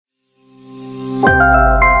Hi,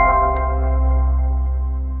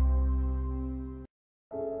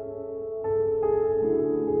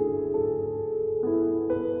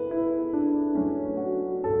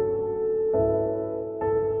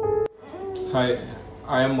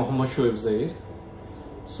 I am Mohammad Shoaib Zahir.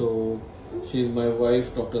 So, she is my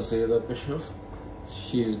wife, Dr. Sayyida Kashyaf.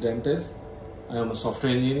 She is dentist. I am a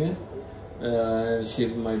software engineer. She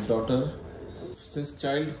is my daughter. Since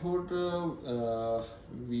childhood,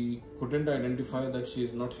 we couldn't identify that she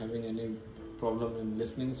is not having any problem in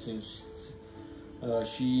listening. Since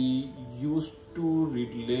she used to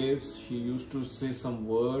read lips, she used to say some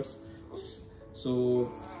words.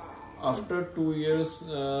 So, after 2 years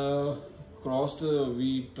crossed,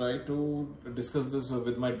 we tried to discuss this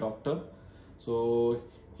with my doctor. So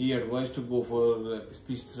he advised to go for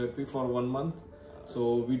speech therapy for 1 month.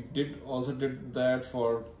 So we also did that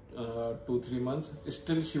for 2-3 months.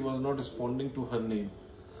 Still she was not responding to her name.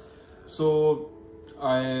 So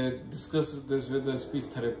I discussed this with the speech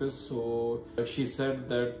therapist. So she said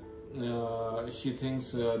that she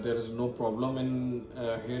thinks there is no problem in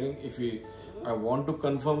hearing. If I want to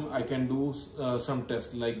confirm, I can do some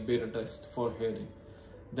tests like beta test for hearing.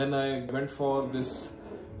 Then I went for this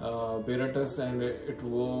beta test and it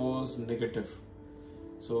was negative.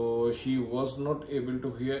 So she was not able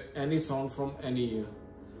to hear any sound from any ear.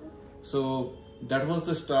 So that was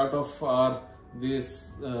the start of our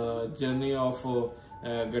journey of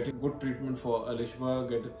getting good treatment for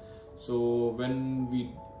Aleeshba. So when we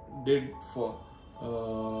did for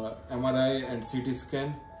MRI and CT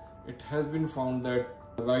scan, it has been found that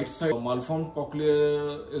right side malformed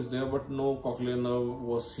cochlea is there, but no cochlear nerve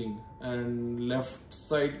was seen, and left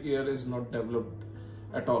side ear is not developed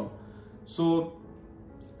at all. So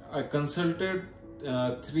I consulted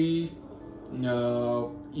 3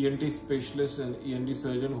 ENT specialists and ENT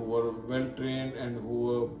surgeon who were well trained and who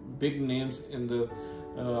were big names in the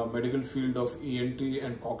medical field of ENT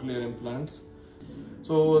and cochlear implants.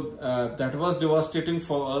 So that was devastating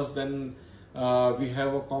for us. Then we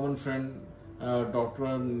have a common friend,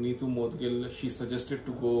 Dr. Neetu Modgil. She suggested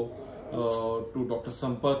to go to Dr.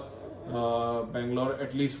 Sampath, Bangalore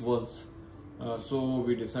at least once. So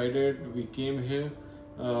we decided, we came here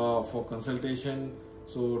for consultation.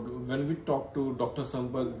 So when we talked to Dr.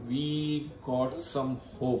 Sampath, we got some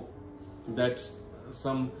hope that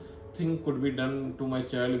something could be done to my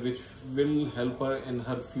child which will help her in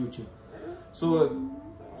her future. So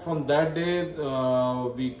from that day,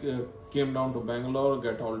 we came down to Bangalore,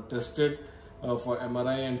 get all tested for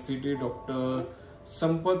MRI and CT. Dr.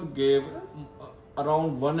 Sampath gave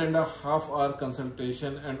around 1.5 hour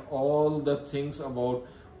consultation and all the things about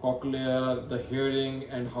cochlear, the hearing,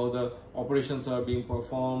 and how the operations are being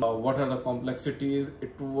performed, what are the complexities.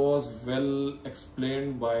 It was well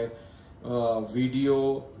explained by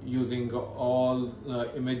video, using all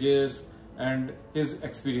images and his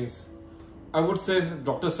experience. I would say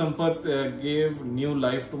Dr. Sampath gave new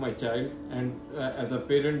life to my child, and as a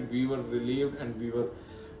parent we were relieved, and we were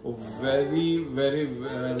very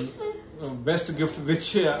best gift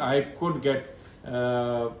which I could get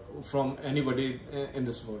from anybody in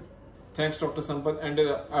this world. Thanks Dr. Sampath, and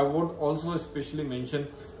I would also especially mention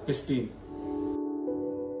his team.